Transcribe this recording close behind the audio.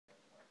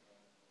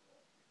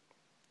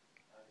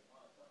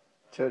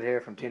Chud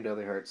here from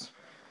TDH.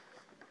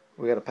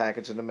 We got a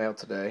package in the mail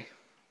today.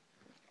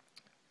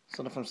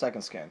 Something from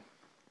Second Skin.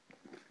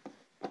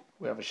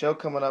 We have a show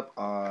coming up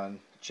on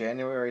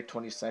January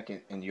 22nd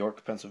in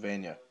York,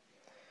 Pennsylvania.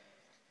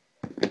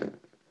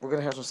 We're going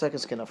to have some Second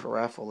Skin up for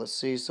raffle. Let's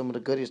see some of the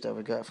goodies that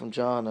we got from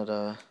John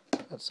at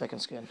Second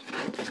Skin.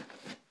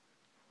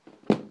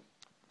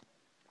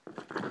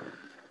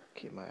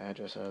 Keep my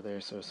address out of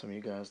there so some of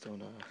you guys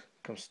don't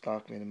come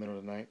stalk me in the middle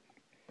of the night.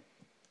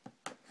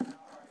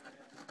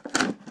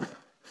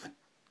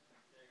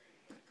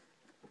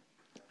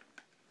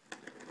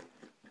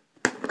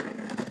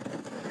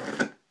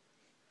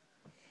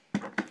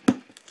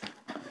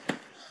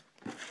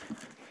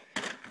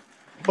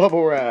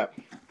 Bubble wrap.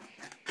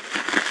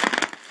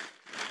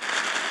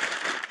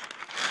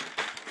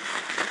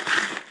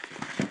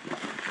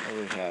 What do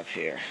we have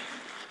here?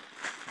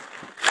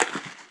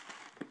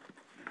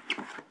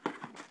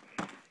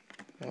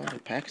 Well,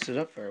 it packs it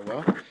up very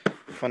well.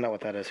 We'll find out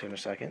what that is here in a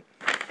second.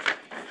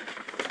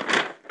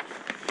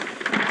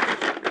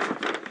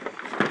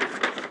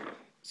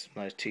 Some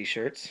nice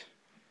t-shirts.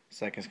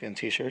 Second Skin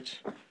t-shirts.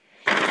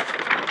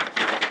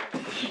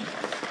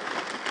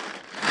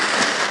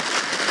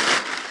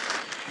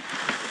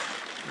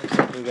 Looks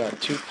like we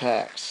got 2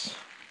 packs.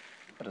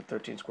 Got a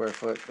 13 square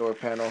foot door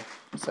panel,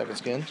 Second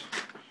Skin.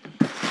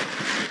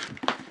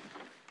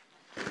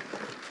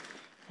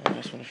 I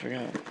just want to figure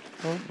out.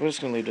 Well, we're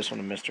just going to leave this one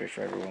a mystery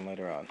for everyone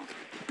later on.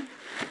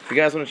 If you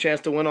guys want a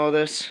chance to win all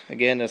this,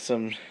 again, that's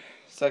some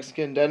Second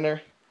Skin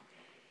Deadener.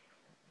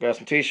 Got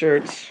some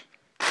t-shirts.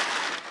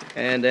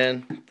 And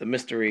then the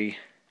mystery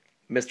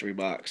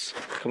box.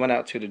 Coming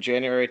out to the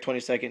January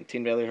 22nd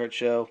TDH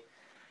show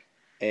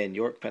in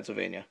York,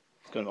 Pennsylvania.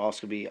 It's going to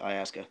also be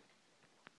Iasca.